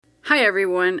Hi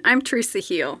everyone, I'm Teresa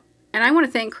Heel, and I want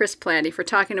to thank Chris Platty for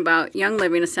talking about Young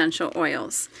Living essential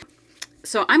oils.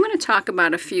 So I'm going to talk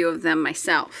about a few of them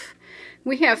myself.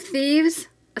 We have Thieves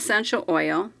essential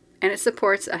oil, and it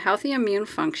supports a healthy immune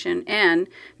function and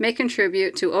may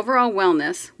contribute to overall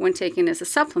wellness when taken as a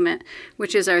supplement,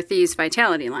 which is our Thieves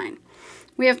Vitality line.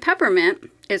 We have Peppermint.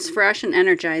 It's fresh and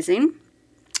energizing.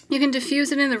 You can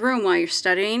diffuse it in the room while you're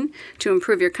studying to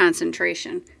improve your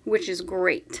concentration, which is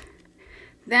great.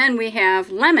 Then we have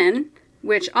Lemon,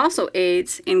 which also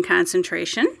aids in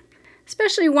concentration,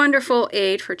 especially wonderful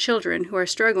aid for children who are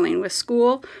struggling with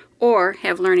school or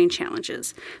have learning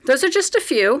challenges. Those are just a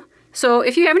few. So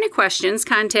if you have any questions,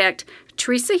 contact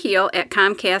Teresa Heel at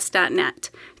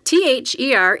Comcast.net.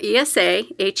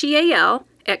 TheresaHeal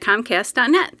at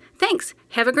Comcast.net. Thanks.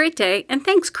 Have a great day, and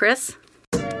thanks, Chris.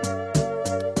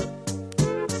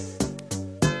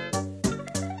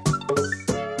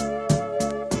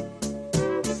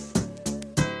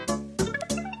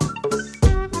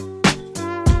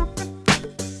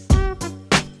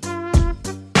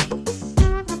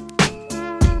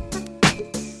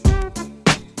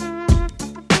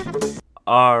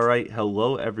 All right,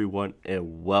 hello everyone,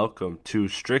 and welcome to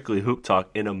Strictly Hoop Talk,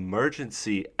 an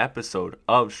emergency episode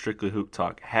of Strictly Hoop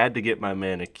Talk. Had to get my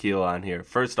man Akil on here.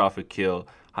 First off, Akil,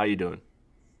 how you doing?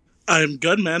 I'm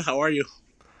good, man. How are you?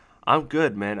 I'm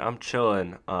good, man. I'm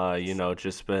chilling.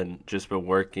 Just been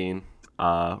working,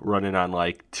 running on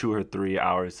like 2 or 3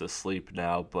 hours of sleep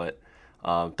now, but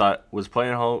was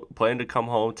planning to come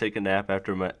home, take a nap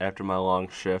after my long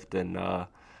shift, and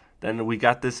then we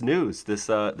got this news,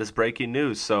 this breaking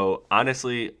news. So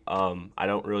honestly, I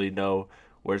don't really know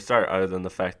where to start other than the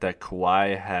fact that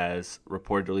Kawhi has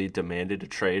reportedly demanded a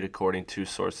trade according to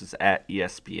sources at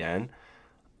ESPN,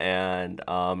 and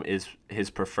his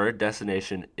preferred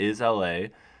destination is LA.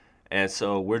 And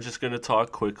so we're just going to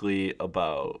talk quickly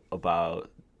about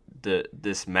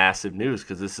this massive news,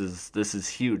 because this is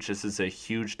huge. This is a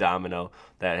huge domino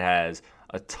that has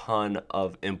a ton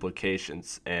of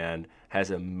implications and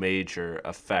has a major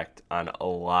effect on a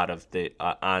lot of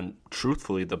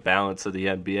truthfully, the balance of the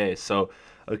NBA. So,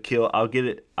 Akil, I'll get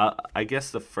it. I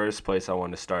guess the first place I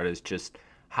want to start is just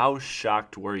how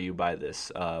shocked were you by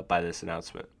this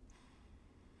announcement?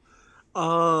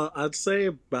 I'd say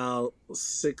about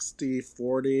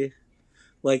 60-40.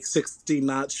 Like 60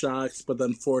 not shocked, but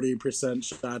then 40%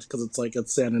 shocked because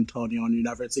it's San Antonio and you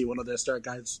never see one of their star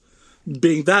guys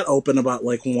being that open about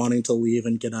like wanting to leave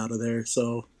and get out of there.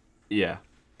 So Yeah,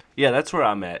 that's where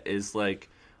I'm at. Is like,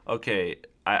 okay,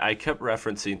 I kept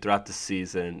referencing throughout the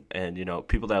season, and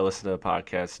people that listen to the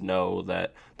podcast know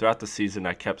that throughout the season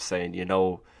I kept saying,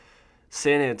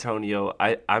 San Antonio,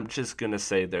 I'm just gonna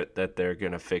say that they're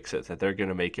gonna fix it, that they're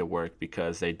gonna make it work,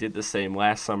 because they did the same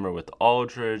last summer with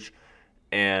Aldridge.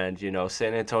 And,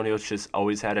 San Antonio's just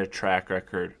always had a track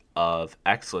record of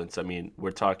excellence. I mean,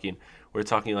 we're talking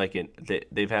like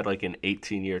they've had like an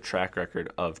 18-year track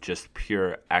record of just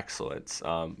pure excellence,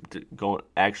 going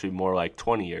actually more like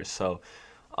 20 years. So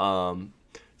I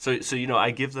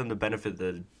give them the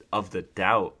benefit of the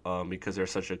doubt, because they're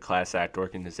such a class act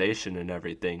organization and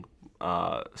everything.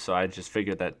 So I just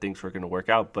figured that things were going to work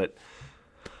out. But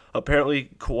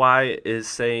apparently Kawhi is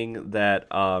saying that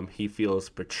he feels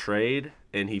betrayed,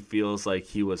 and he feels like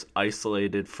he was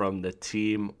isolated from the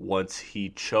team once he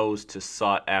chose to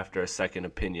sought after a second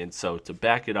opinion. So to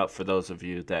back it up for those of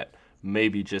you that may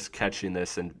be just catching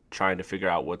this and trying to figure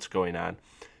out what's going on.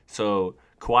 So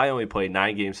Kawhi only played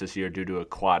 9 games this year due to a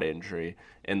quad injury,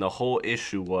 and the whole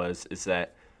issue is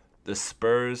that the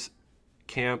Spurs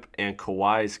camp and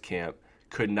Kawhi's camp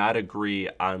could not agree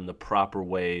on the proper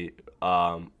way,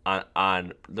 on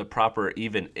the proper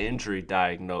even injury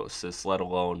diagnosis, let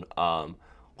alone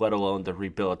the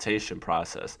rehabilitation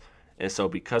process. And so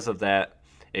because of that,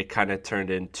 it kind of turned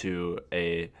into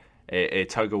a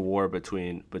tug of war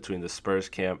between the Spurs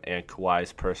camp and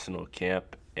Kawhi's personal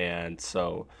camp. And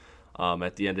so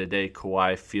at the end of the day,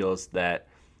 Kawhi feels that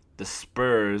the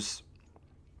Spurs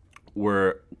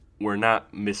were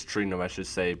not mistreating him, I should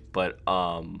say, but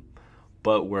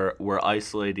we're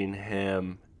isolating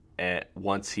him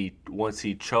once he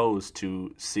chose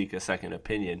to seek a second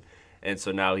opinion. And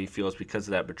so now he feels, because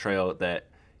of that betrayal, that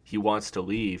he wants to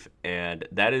leave. And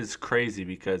that is crazy,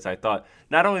 because I thought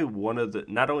not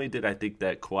only did I think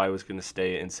that Kawhi was going to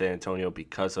stay in San Antonio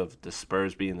because of the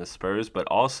Spurs being the Spurs, but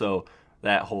also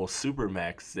that whole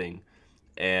Supermax thing.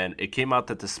 And it came out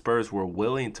that the Spurs were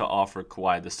willing to offer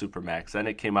Kawhi the Supermax. Then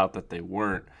it came out that they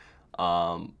weren't.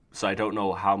 So I don't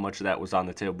know how much of that was on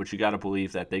the table, but you got to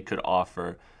believe that they could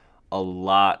offer a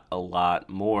lot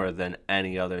more than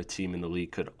any other team in the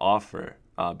league could offer.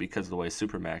 because of the way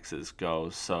Supermaxes go.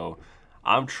 So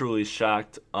I'm truly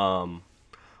shocked. Let's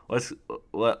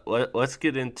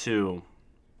get into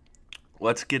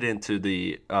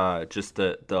the just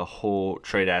the whole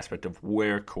trade aspect of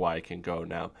where Kawhi can go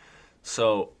now.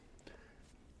 So,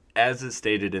 as is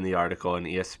stated in the article on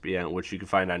ESPN, which you can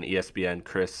find on ESPN,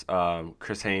 Chris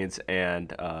Haynes and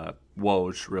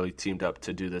Woj really teamed up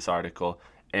to do this article,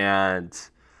 and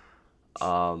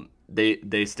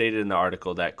they stated in the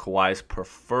article that Kawhi's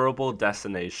preferable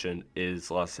destination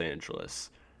is Los Angeles.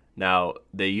 Now,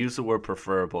 they use the word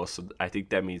preferable, so I think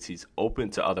that means he's open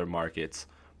to other markets.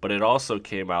 But it also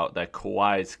came out that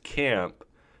Kawhi's camp,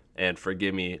 and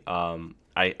forgive me,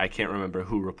 I can't remember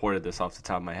who reported this off the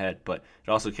top of my head, but it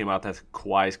also came out that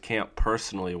Kawhi's camp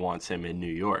personally wants him in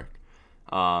New York.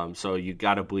 So you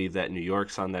got to believe that New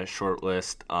York's on that short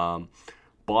list.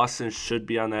 Boston should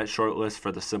be on that short list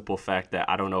for the simple fact that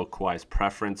I don't know Kawhi's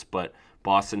preference, but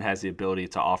Boston has the ability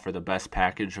to offer the best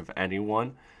package of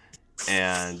anyone.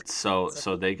 And so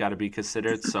they got to be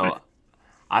considered. So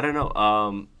I don't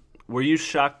know. Were you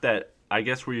shocked that?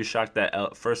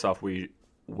 First off, were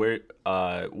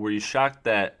you shocked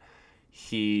that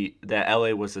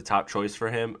LA was the top choice for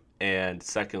him? And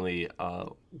secondly,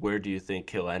 where do you think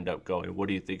he'll end up going? What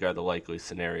do you think are the likely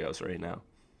scenarios right now?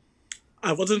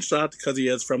 I wasn't shocked because he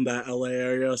is from that LA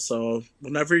area. So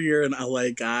whenever you're an LA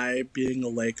guy, being a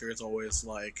Laker is always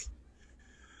like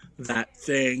that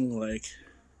thing. Like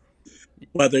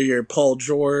whether you're Paul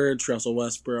George, Russell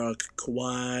Westbrook,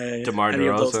 Kawhi, DeMar any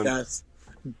of those DeRozan. guys,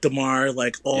 DeMar,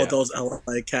 like all those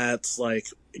LA cats, like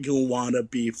you want to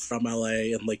be from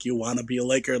LA and like you want to be a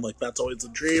Laker. Like that's always a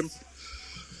dream.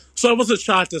 So I wasn't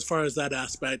shocked as far as that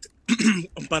aspect,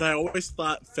 but I always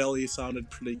thought Philly sounded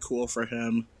pretty cool for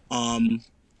him.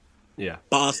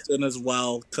 Boston as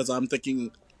well, because I'm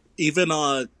thinking even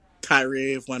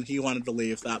Kyrie, when he wanted to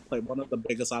leave, that played one of the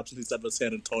biggest options he said was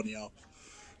San Antonio.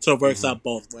 So it works out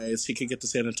both ways. He could get to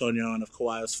San Antonio, and if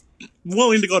Kawhi was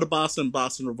willing to go to Boston,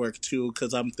 Boston would work too,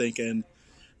 because I'm thinking,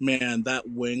 man, that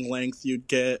wing length you'd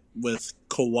get with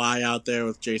Kawhi out there,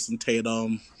 with Jason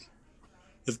Tatum,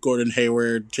 with Gordon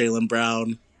Hayward, Jaylen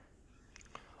Brown.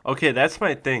 Okay, that's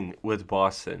my thing with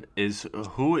Boston, is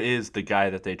who is the guy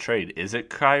that they trade? Is it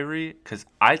Kyrie? Because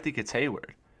I think it's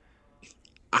Hayward.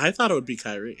 I thought it would be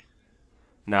Kyrie.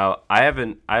 Now I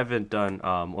haven't done.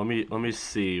 Let me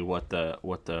see what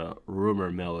the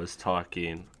rumor mill is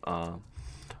talking.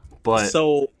 But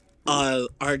so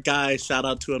our guy, shout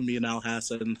out to Amin Al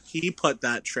Hassan, he put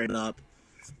that trade up.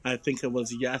 I think it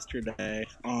was yesterday.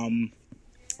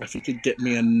 If you could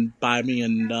buy me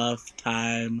enough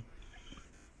time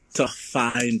to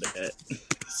find it.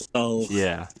 So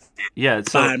yeah.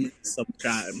 So buy me some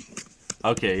time.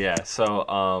 Okay, yeah.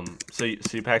 So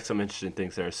you packed some interesting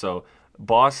things there. So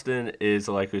Boston is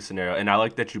a likely scenario, and I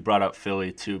like that you brought up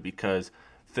Philly too, because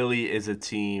Philly is a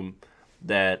team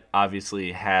that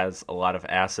obviously has a lot of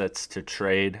assets to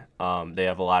trade. They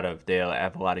have a lot of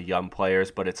young players,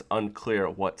 but it's unclear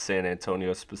what San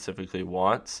Antonio specifically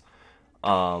wants.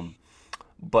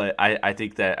 But I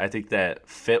think that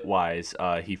fit wise,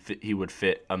 he would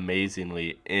fit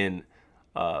amazingly in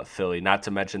Philly. Not to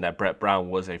mention that Brett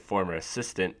Brown was a former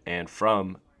assistant and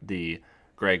from the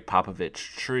Greg Popovich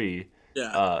tree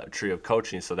of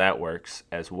coaching, so that works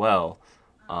as well.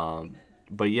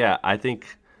 But yeah, I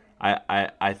think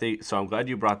so. I'm glad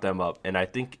you brought them up, and I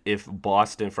think if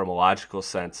Boston, from a logical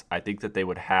sense, I think that they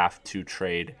would have to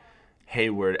trade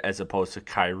Hayward as opposed to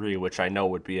Kyrie, which I know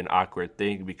would be an awkward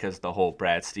thing because the whole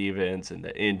Brad Stevens and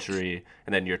the injury,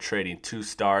 and then you're trading 2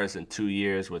 stars in 2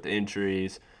 years with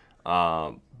injuries.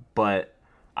 But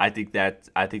I think that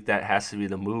has to be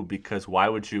the move, because why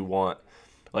would you want,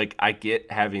 like, I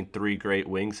get having 3 great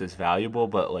wings is valuable,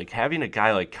 but like having a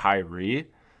guy like Kyrie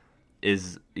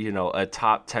is, a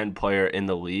top 10 player in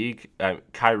the league.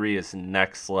 Kyrie is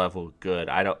next level good.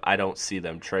 I don't see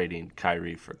them trading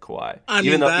Kyrie for Kawhi.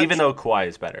 Even though Kawhi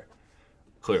is better,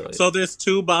 clearly. So there's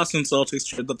 2 Boston Celtics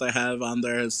trades that they have on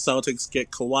there. Celtics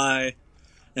get Kawhi,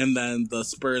 and then the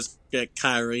Spurs get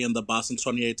Kyrie and the Boston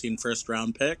 2018 first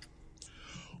round pick.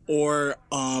 Or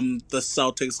the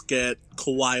Celtics get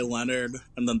Kawhi Leonard,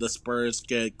 and then the Spurs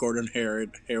get Gordon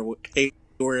Hayward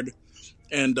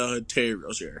and Terry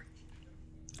Rozier.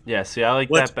 Yeah, see, I like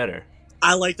that better.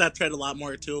 I like that trade a lot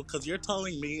more too, because you're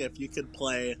telling me if you could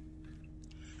play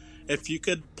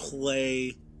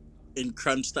in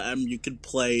crunch time, you could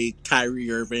play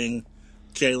Kyrie Irving,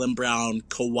 Jaylen Brown,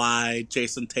 Kawhi,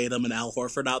 Jason Tatum, and Al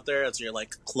Horford out there as your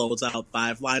like closeout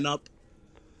 5 lineup.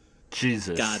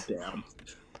 Jesus. Goddamn.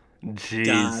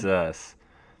 Jesus.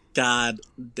 God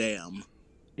damn.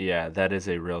 Yeah, that is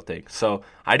a real thing. So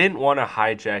I didn't want to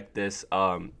hijack this.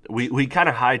 We kind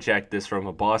of hijacked this from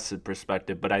a Boston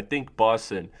perspective, but I think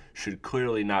Boston should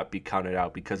clearly not be counted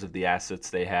out because of the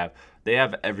assets they have. They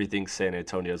have everything San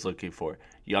Antonio is looking for: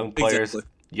 Exactly.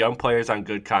 young players on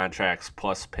good contracts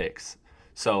plus picks.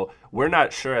 So we're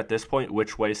not sure at this point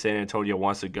which way San Antonio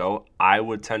wants to go. I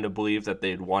would tend to believe that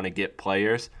they'd want to get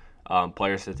players,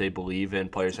 players that they believe in,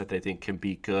 players that they think can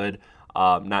be good.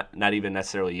 Not even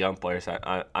necessarily young players.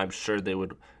 I'm sure they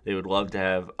would love to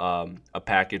have a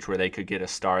package where they could get a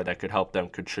star that could help them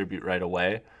contribute right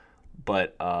away.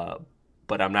 But I'm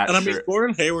not And I sure. mean,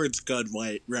 Gordon Hayward's good,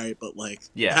 right? But like,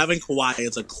 Yeah. having Kawhi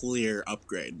is a clear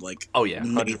upgrade. Like, Oh yeah,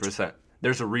 100%.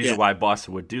 There's a reason why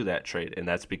Boston would do that trade, and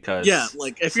that's because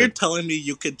like if you're telling me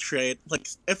you could trade, like,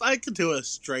 if I could do a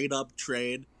straight up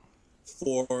trade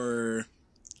for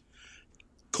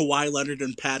Kawhi Leonard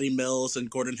and Patty Mills and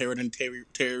Gordon Hayward and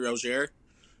Terry Rozier,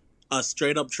 a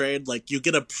straight up trade, like, you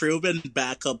get a proven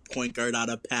backup point guard out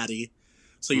of Patty,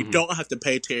 so you don't have to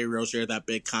pay Terry Rozier that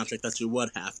big contract that you would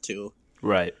have to.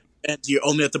 right. And you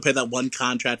only have to pay that one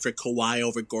contract for Kawhi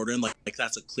over Gordon. Like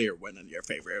that's a clear win in your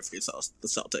favor if you sell the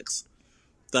Celtics.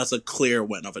 That's a clear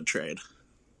win of a trade.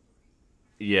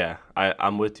 Yeah,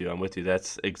 I'm with you.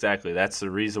 That's the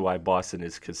reason why Boston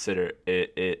is considered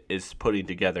it is putting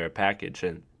together a package,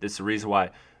 and this is the reason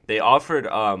why they offered.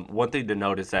 One thing to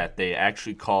note is that they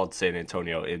actually called San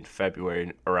Antonio in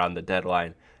February around the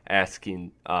deadline,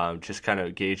 asking, just kind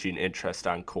of gauging interest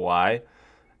on Kawhi.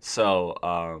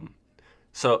 So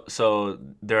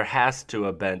there has to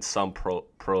have been some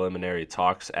preliminary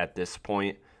talks at this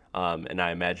point, and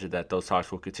I imagine that those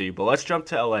talks will continue. But let's jump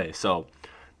to LA. So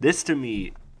this to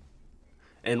me,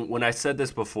 and when I said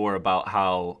this before about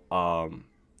how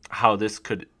this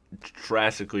could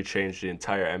drastically change the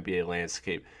entire NBA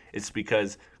landscape, it's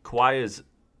because Kawhi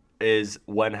is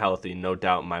when healthy, no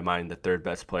doubt in my mind, the third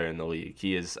best player in the league.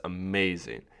 He is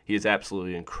amazing. He is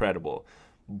absolutely incredible.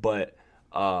 But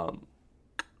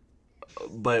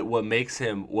what makes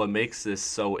this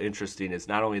so interesting is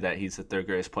not only that he's the third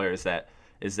greatest player,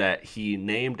 is that he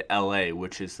named LA,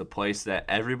 which is the place that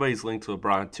everybody's linked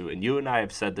LeBron to. And you and I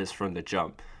have said this from the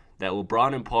jump, that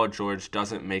LeBron and Paul George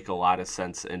doesn't make a lot of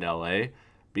sense in LA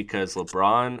because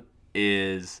LeBron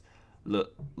is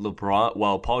LeBron.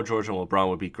 While Paul George and LeBron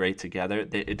would be great together,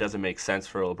 it doesn't make sense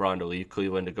for LeBron to leave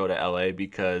Cleveland to go to LA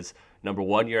because, number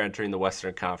one, you're entering the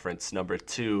Western Conference. Number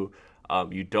two,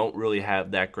 you don't really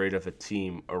have that great of a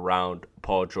team around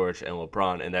Paul George and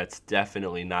LeBron, and that's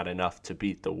definitely not enough to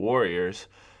beat the Warriors.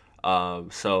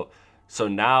 So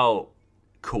now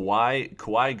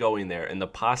Kawhi going there, and the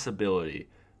possibility,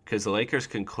 because the Lakers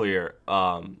can clear,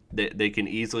 they can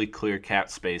easily clear cap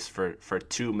space for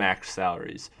two max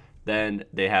salaries. Then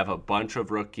they have a bunch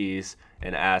of rookies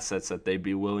and assets that they'd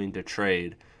be willing to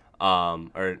trade.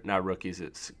 Or not rookies,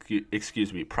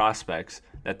 excuse me, prospects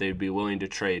that they'd be willing to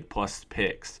trade plus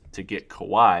picks to get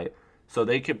Kawhi. So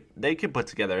they can put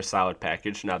together a solid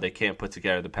package. Now they can't put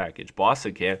together the package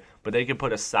Boston can, but they can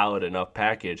put a solid enough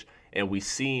package. And we've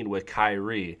seen with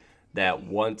Kyrie that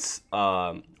once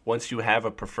you have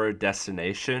a preferred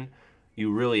destination,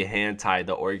 you really hand tie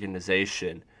the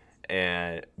organization.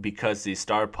 And because these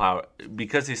star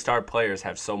players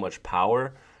have so much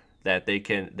power, that they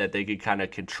can kind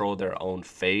of control their own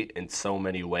fate in so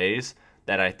many ways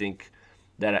that I think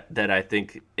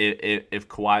if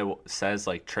Kawhi says,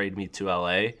 like, trade me to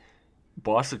LA,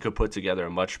 Boston could put together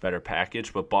a much better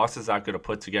package, but Boston's not going to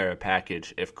put together a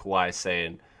package if Kawhi's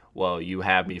saying, well, you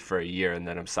have me for a year and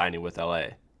then I'm signing with LA,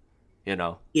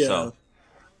 Yeah. So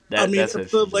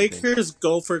if the Lakers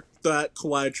go for that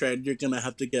Kawhi trade, you're going to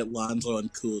have to get Lonzo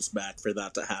and Kuz back for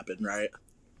that to happen, right?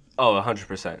 Oh,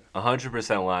 100%.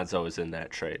 100% Lonzo is in that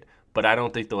trade. But I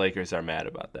don't think the Lakers are mad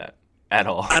about that at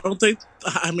all.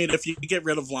 If you get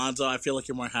rid of Lonzo, I feel like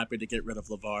you're more happy to get rid of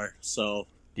LeVar. So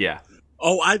yeah.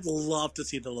 Oh, I'd love to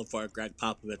see the LeVar Greg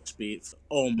Popovich beef.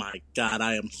 Oh my God,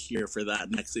 I am here for that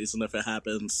next season if it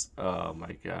happens. Oh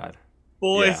my God.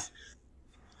 Boy.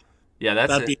 Yeah,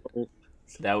 that'd be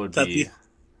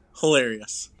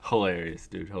hilarious. Hilarious,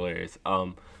 dude. Hilarious.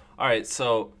 All right,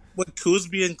 so would Kuz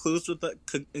be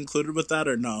included with that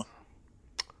or no?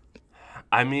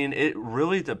 I mean, it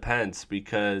really depends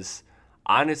because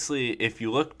honestly, if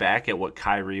you look back at what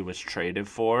Kyrie was traded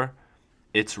for,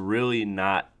 it's really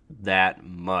not that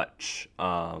much.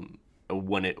 And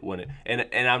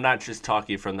I'm not just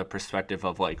talking from the perspective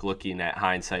of like looking at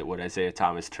hindsight what Isaiah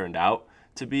Thomas turned out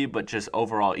to be, but just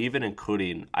overall, even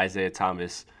including Isaiah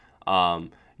Thomas,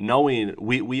 knowing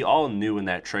we all knew in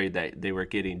that trade that they were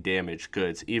getting damaged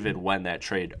goods, even when that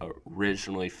trade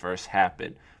originally first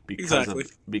happened because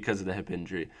of the hip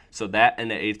injury. So that and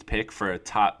the 8th pick for a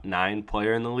top 9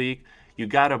 player in the league, you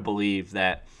gotta believe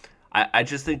that. I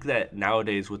just think that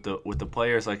nowadays with the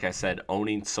players, like I said,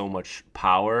 owning so much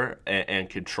power and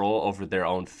control over their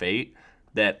own fate,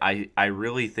 that I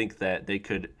really think that they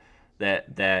could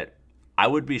that I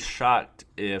would be shocked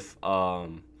if or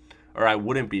I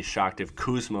wouldn't be shocked if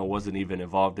Kuzma wasn't even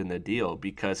involved in the deal,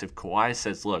 because if Kawhi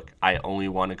says, look, I only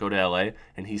want to go to LA,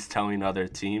 and he's telling other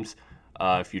teams,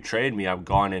 if you trade me, I'm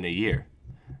gone in a year.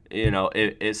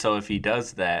 So if he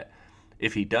does that,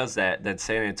 then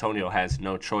San Antonio has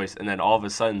no choice. And then all of a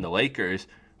sudden the Lakers,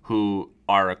 who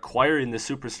are acquiring the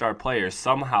superstar players,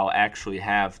 somehow actually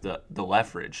have the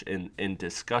leverage in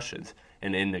discussions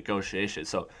and in negotiations.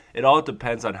 So it all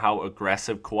depends on how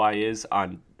aggressive Kawhi is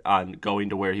on going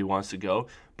to where he wants to go.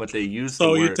 But they use the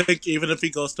word... So you think even if he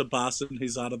goes to Boston,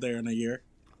 he's out of there in a year?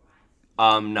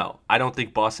 No, I don't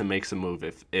think Boston makes a move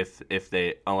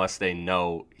unless they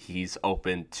know he's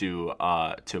open to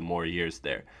more years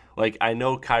there. Like, I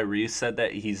know Kyrie said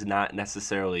that he hasn't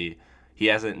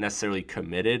necessarily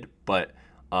committed, but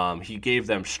he gave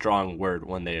them strong word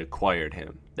when they acquired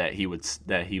him that he would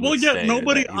stay.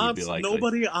 Nobody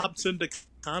opts into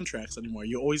contracts anymore.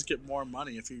 You always get more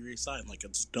money if you resign. Like,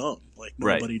 it's dumb. Like,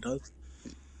 nobody does.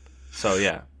 So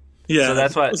yeah. So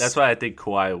that's why I think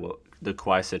the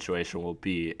Kawhi situation will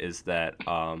be is that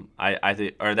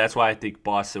that's why I think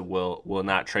Boston will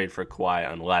not trade for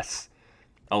Kawhi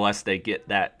unless they get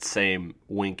that same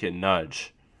wink and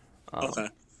nudge. Okay.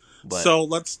 So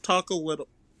let's talk a little.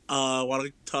 Want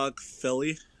to talk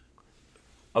Philly?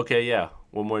 Okay, yeah.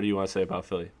 What more do you want to say about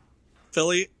Philly?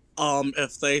 Philly,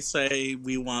 if they say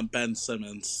we want Ben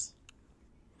Simmons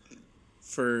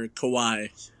for Kawhi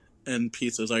and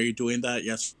pieces, are you doing that?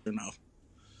 Yes or no?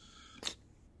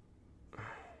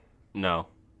 No,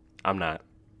 I'm not.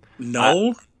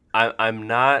 No? I'm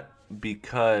not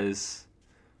because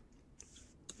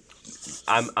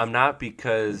I'm not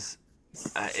because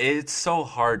it's so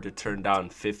hard to turn down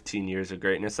 15 years of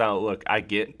greatness. Now, look, I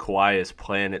get Kawhi is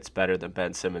planets better than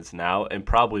Ben Simmons now, and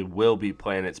probably will be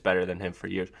planets better than him for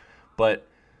years. But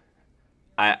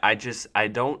I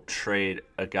don't trade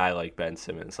a guy like Ben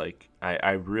Simmons. Like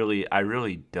I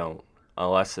really don't,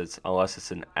 unless it's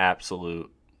an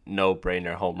absolute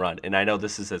no-brainer home run. And I know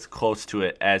this is as close to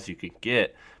it as you can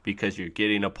get, because you're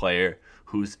getting a player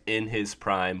who's in his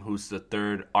prime, who's the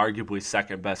third, arguably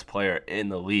second best player in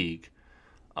the league.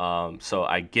 So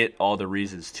I get all the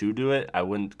reasons to do it. I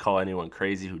wouldn't call anyone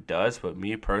crazy who does, but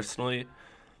me personally,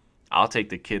 I'll take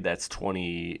the kid that's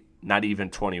 20, not even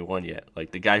 21 yet.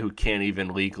 Like the guy who can't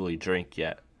even legally drink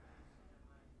yet.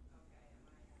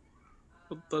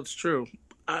 That's true.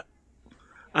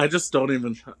 I just don't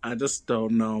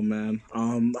know, man.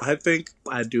 I think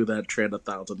I'd do that trade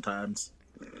 1,000 times.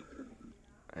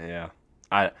 Yeah.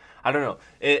 I don't know.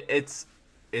 It's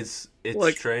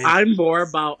like, strange. I'm more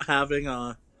about having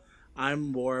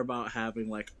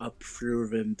like a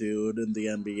proven dude in the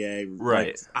NBA. Right.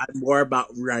 Like, I'm more about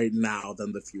right now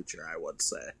than the future, I would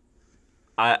say.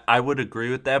 I would agree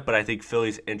with that, but I think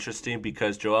Philly's interesting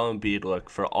because Joel Embiid, look,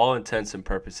 for all intents and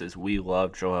purposes, we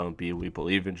love Joel Embiid. We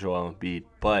believe in Joel Embiid,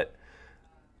 but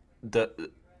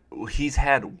he's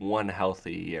had one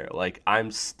healthy year. Like, I'm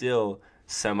still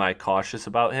semi-cautious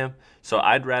about him, so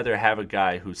I'd rather have a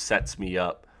guy who sets me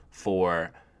up for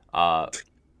a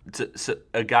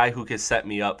guy who can set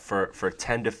me up for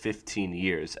 10 to 15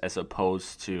 years as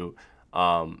opposed to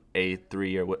a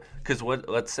 3-year. Because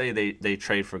let's say they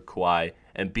trade for Kawhi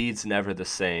and Embiid's never the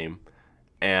same,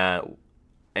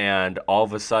 and all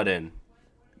of a sudden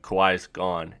Kawhi's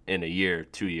gone in a year,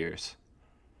 2 years.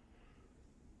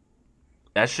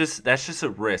 That's just a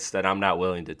risk that I'm not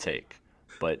willing to take.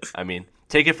 But I mean,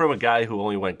 take it from a guy who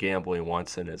only went gambling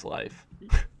once in his life.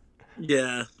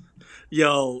 Yeah.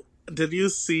 Yo, did you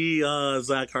see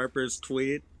Zach Harper's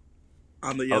tweet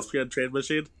on the ESPN trade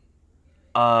machine?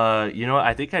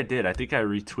 I think I did. I think I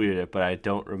retweeted it, but I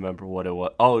don't remember what it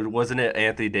was. Oh, wasn't it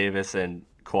Anthony Davis and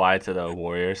Kawhi to the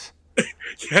Warriors?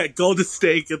 Yeah, Golden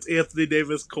State gets Anthony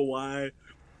Davis, Kawhi.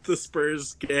 The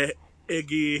Spurs get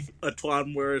Iggy,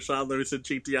 Antoine Moore, Sean Lewis, and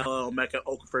GTL, Emeka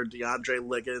Okafor, DeAndre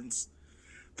Liggins.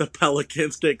 The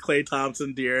Pelicans get Klay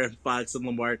Thompson, De'Aaron Fox, and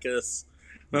LaMarcus.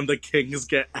 And the Kings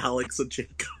get Alex and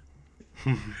Jacob.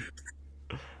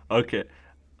 Okay.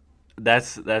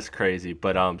 That's crazy,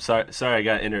 but sorry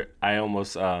I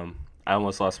almost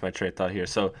lost my train of thought here.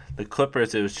 So the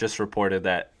Clippers, it was just reported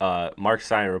that Mark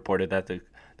Stein reported that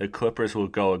the the Clippers will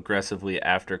go aggressively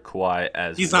after Kawhi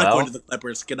as He's well. not going to the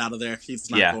Clippers. Get out of there. He's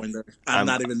not going there. I'm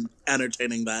not even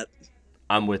entertaining that.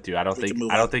 I'm with you. I don't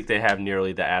think they have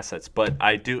nearly the assets, but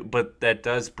that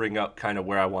does bring up kind of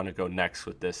where I want to go next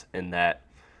with this, in that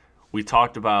we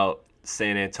talked about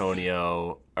San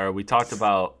Antonio, or we talked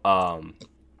about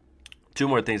two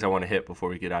more things I want to hit before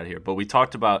we get out of here. But we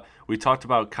talked about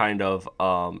kind of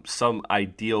some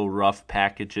ideal rough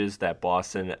packages that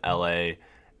Boston, LA,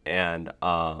 and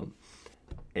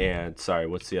sorry,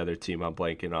 what's the other team I'm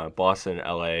blanking on? Boston,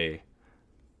 LA,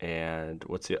 and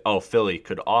Philly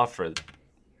could offer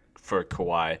for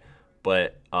Kawhi.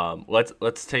 But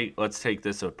let's take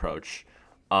this approach.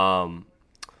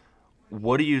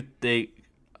 What do you think?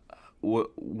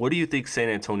 What do you think San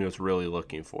Antonio is really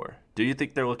looking for? Do you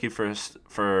think they're looking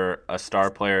for a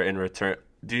star player in return?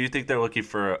 Do you think they're looking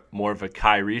for more of a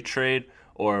Kyrie trade,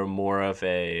 or more of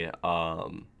a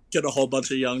get a whole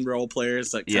bunch of young role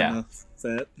players that kind of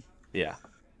fit? Yeah.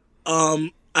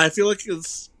 I feel like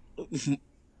it's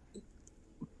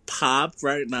Pop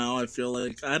right now. I feel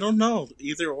like, I don't know,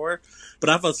 either or.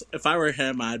 But if I were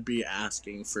him, I'd be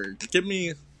asking for get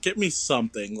me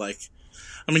something. Like,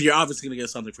 I mean, you're obviously going to get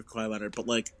something for Kawhi Leonard, but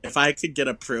like, if I could get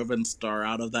a proven star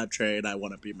out of that trade, I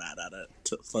wouldn't be mad at it.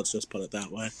 Let's just put it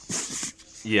that way.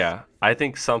 Yeah, I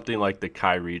think something like the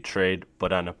Kyrie trade,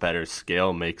 but on a better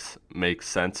scale, makes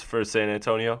sense for San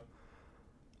Antonio.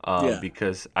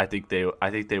 Because I think they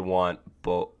want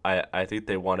both. I think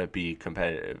they want to be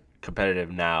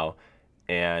competitive now,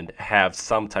 and have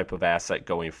some type of asset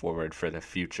going forward for the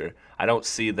future. I don't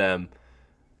see them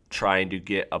trying to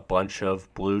get a bunch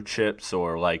of blue chips,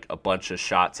 or like a bunch of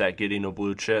shots at getting a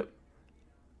blue chip.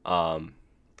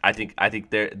 I think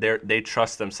they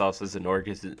trust themselves as an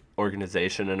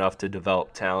organization enough to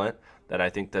develop talent that I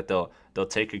think that they'll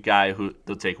take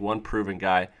they'll take one proven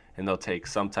guy, and they'll take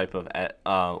some type of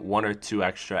one or two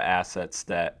extra assets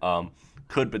that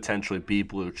could potentially be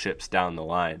blue chips down the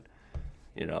line.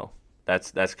 You know,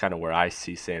 that's kind of where I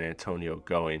see San Antonio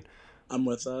going. I'm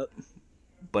with that.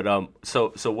 But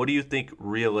so what do you think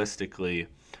realistically,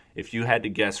 if you had to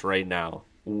guess right now,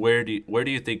 where do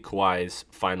you think Kawhi's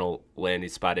final landing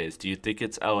spot is? Do you think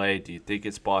it's LA? Do you think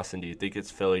it's Boston? Do you think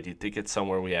it's Philly? Do you think it's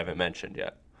somewhere we haven't mentioned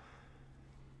yet,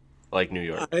 like New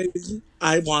York?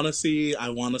 I want to see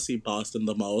Boston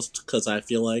the most, because I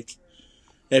feel like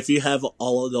if you have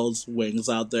all of those wings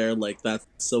out there, like,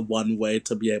 that's the one way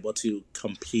to be able to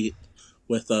compete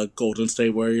with a Golden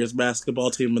State Warriors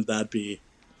basketball team, and that'd be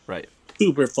right.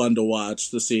 Super fun to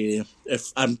watch, to see.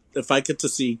 If I get to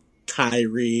see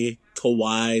Kyrie,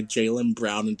 Kawhi, Jaylen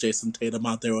Brown, and Jason Tatum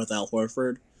out there with Al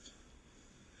Horford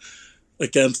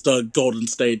against a Golden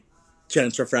State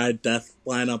gentrified death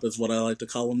lineup, is what I like to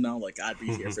call them now. Like, I'd be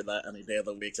here for that any day of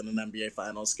the week in an NBA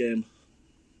Finals game.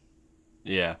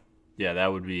 Yeah, that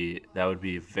would be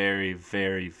very,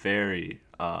 very, very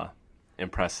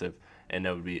impressive, and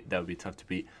that would be tough to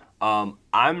beat.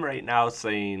 I'm right now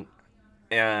saying,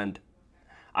 and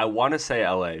I want to say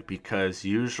LA, because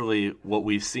usually what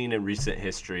we've seen in recent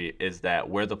history is that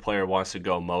where the player wants to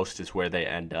go most is where they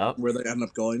end up. Where they end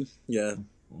up going, yeah.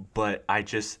 But I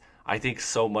think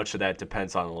so much of that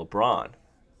depends on LeBron.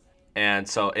 And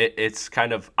so it's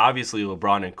kind of, obviously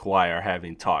LeBron and Kawhi are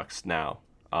having talks now.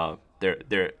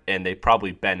 And they've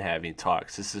probably been having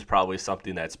talks. This is probably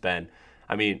something that's been,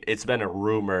 it's been a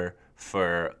rumor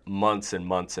for months and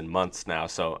months and months now,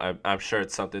 so I'm sure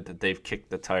it's something that they've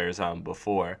kicked the tires on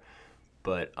before.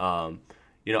 But I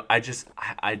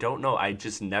don't know. I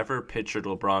just never pictured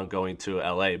LeBron going to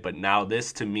LA, but now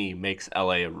this to me makes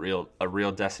LA a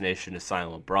real destination to sign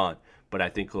LeBron. But I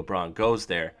think LeBron goes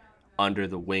there under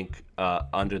the wink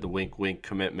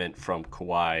commitment from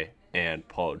Kawhi and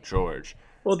Paul George.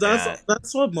 Well,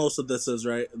 that's what most of this is,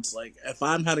 right? It's like, if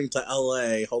I'm heading to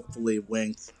LA, hopefully,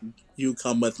 wink, you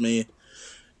come with me.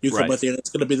 You come with me, and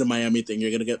it's going to be the Miami thing. You're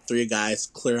going to get 3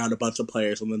 guys, clear out a bunch of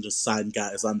players, and then just sign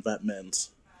guys on vet mins.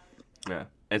 Yeah.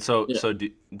 And so do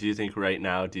you think right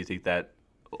now,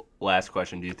 last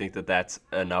question, do you think that that's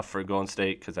enough for Golden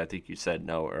State? Because I think you said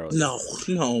no earlier.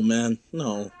 No, man,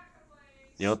 no.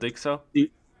 You don't think so?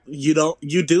 You don't?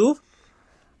 You do?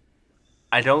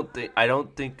 I don't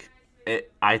think.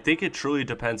 I think it truly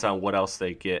depends on what else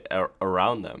they get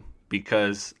around them,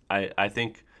 because I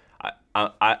think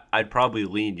I'd probably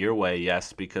lean your way,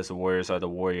 yes, because the Warriors are the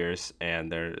Warriors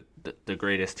and they're the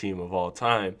greatest team of all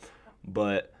time.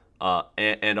 But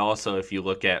and also, if you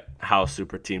look at how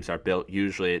super teams are built,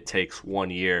 usually it takes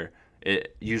 1 year.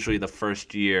 Usually the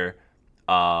first year,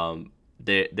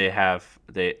 they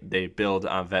build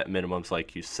on vet minimums,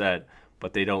 like you said,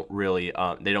 but they don't really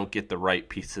they don't get the right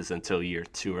pieces until year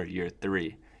 2 or year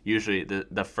 3. usually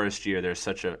the first year there's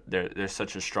such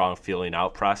a strong feeling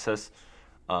out process,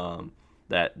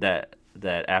 that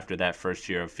after that first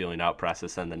year of feeling out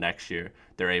process, then the next year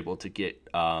they're able to get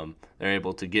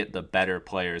the better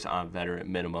players on veteran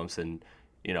minimums, and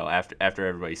after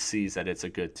everybody sees that it's a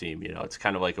good team, it's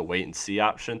kind of like a wait and see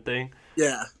option thing.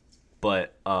 Yeah.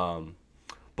 But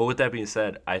with that being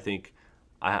said, I think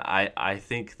I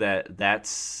think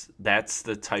that's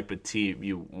the type of team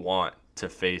you want to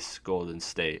face Golden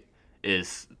State,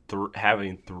 is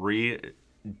having three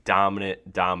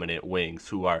dominant wings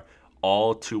who are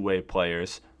all two-way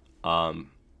players,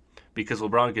 because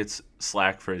LeBron gets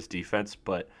slack for his defense,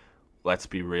 but let's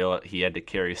be real, he had to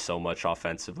carry so much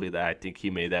offensively that I think he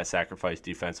made that sacrifice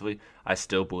defensively. I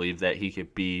still believe that he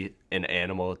could be an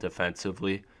animal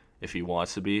defensively if he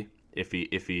wants to be, if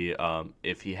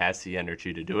he has the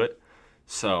energy to do it.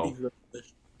 So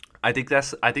I think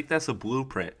that's a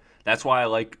blueprint. That's why I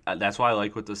like what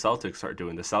the Celtics are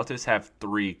doing. The Celtics have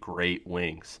three great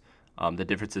wings. The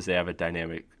difference is they have a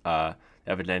dynamic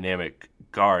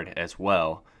guard as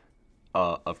well,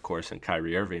 of course, in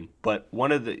Kyrie Irving. But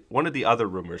one of the other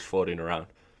rumors floating around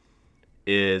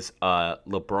is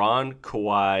LeBron,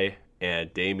 Kawhi,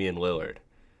 and Damian Lillard.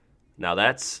 Now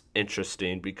that's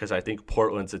interesting because I think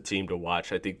Portland's a team to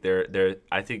watch. I think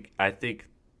I think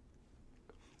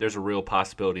there's a real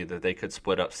possibility that they could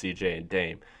split up CJ and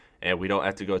Dame, and we don't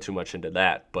have to go too much into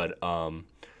that. But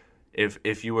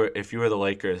if you were the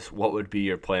Lakers, what would be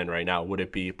your plan right now? Would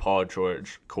it be Paul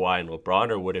George, Kawhi, and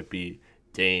LeBron, or would it be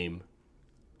Dame,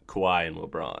 Kawhi, and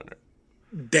LeBron?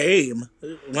 Dame.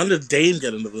 When did Dame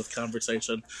get into this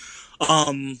conversation?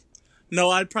 No,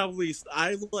 I'd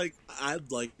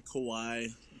like Kawhi,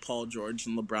 Paul George,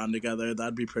 and LeBron together.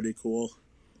 That'd be pretty cool.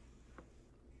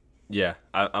 Yeah,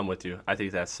 I'm with you. I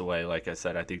think that's the way. Like I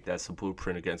said, I think that's the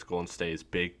blueprint against Golden State, is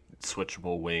big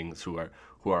switchable wings who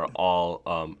are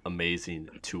all amazing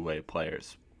two-way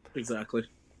players. Exactly.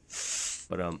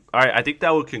 But all right, I think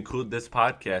that will conclude this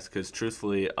podcast because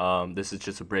truthfully, this is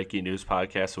just a breaking news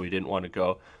podcast, so we didn't want to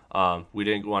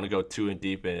go too in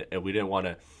deep, and we didn't want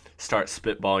to start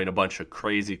spitballing a bunch of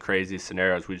crazy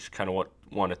scenarios. We just kind of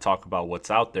want to talk about what's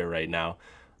out there right now.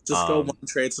 Just go one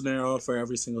trade scenario for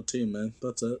every single team, man.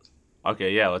 That's it.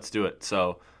 Okay, yeah, let's do it.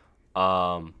 So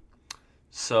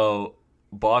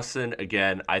Boston,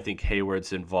 again, I think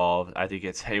Hayward's involved. I think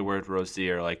it's Hayward,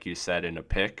 Rozier, like you said, in a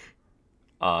pick.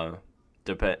 I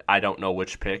don't know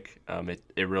which pick.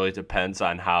 It really depends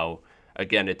on how.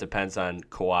 Again, it depends on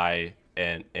Kawhi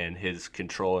and his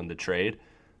control in the trade.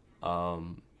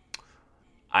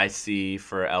 I see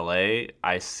for LA,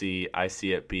 I see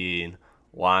it being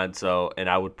Lonzo, and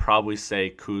I would probably say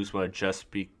Kuzma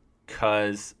just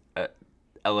because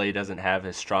LA doesn't have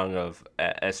as strong of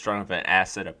an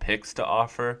asset of picks to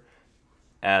offer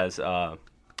as the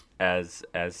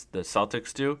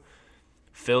Celtics do.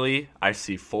 Philly, I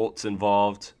see Fultz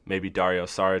involved, maybe Dario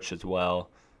Saric as well.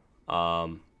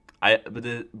 But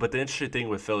the interesting thing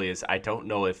with Philly is I don't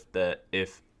know if the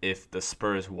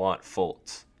Spurs want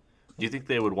Fultz. Do you think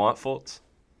they would want Fultz?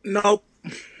 Nope.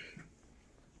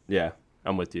 Yeah,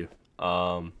 I'm with you.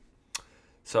 So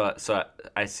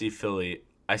I see Philly.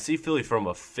 I see Philly from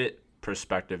a fit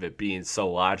perspective, it being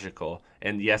so logical.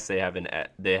 And yes, they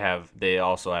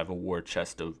also have a war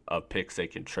chest of picks they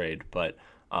can trade. But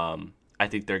I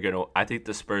think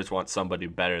the Spurs want somebody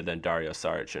better than Dario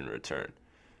Saric in return.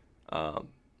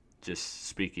 Just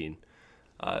speaking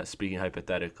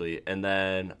hypothetically. And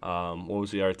then what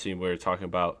was the other team we were talking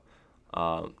about?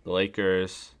 The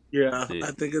Lakers. Yeah,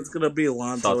 I think it's gonna be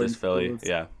Lonzo Celtics, and Philly.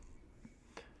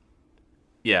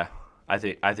 Yeah. I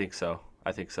think so.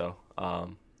 I think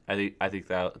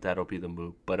that'll be the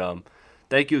move. But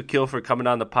thank you, Akil, for coming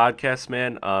on the podcast,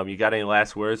 man. You got any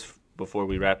last words before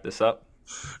we wrap this up?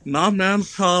 Nah, man.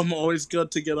 Always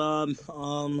good to get on.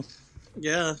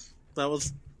 Yeah, that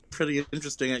was pretty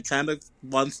interesting. It kind of,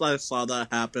 once I saw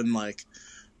that happen, like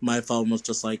my phone was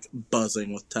just like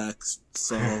buzzing with text.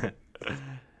 So.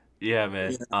 Yeah,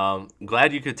 man. Yeah.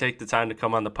 Glad you could take the time to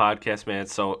come on the podcast, man.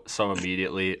 So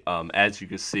immediately. As you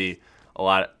can see,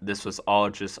 this was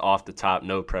all just off the top,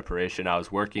 no preparation. I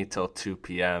was working till 2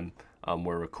 p.m.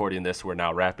 We're recording this. We're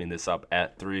now wrapping this up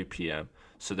at 3 p.m.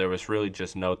 So there was really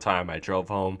just no time. I drove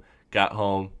home, got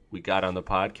home, we got on the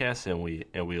podcast, and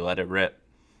we let it rip.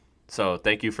 So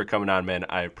thank you for coming on, man.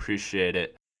 I appreciate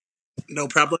it. No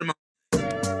problem.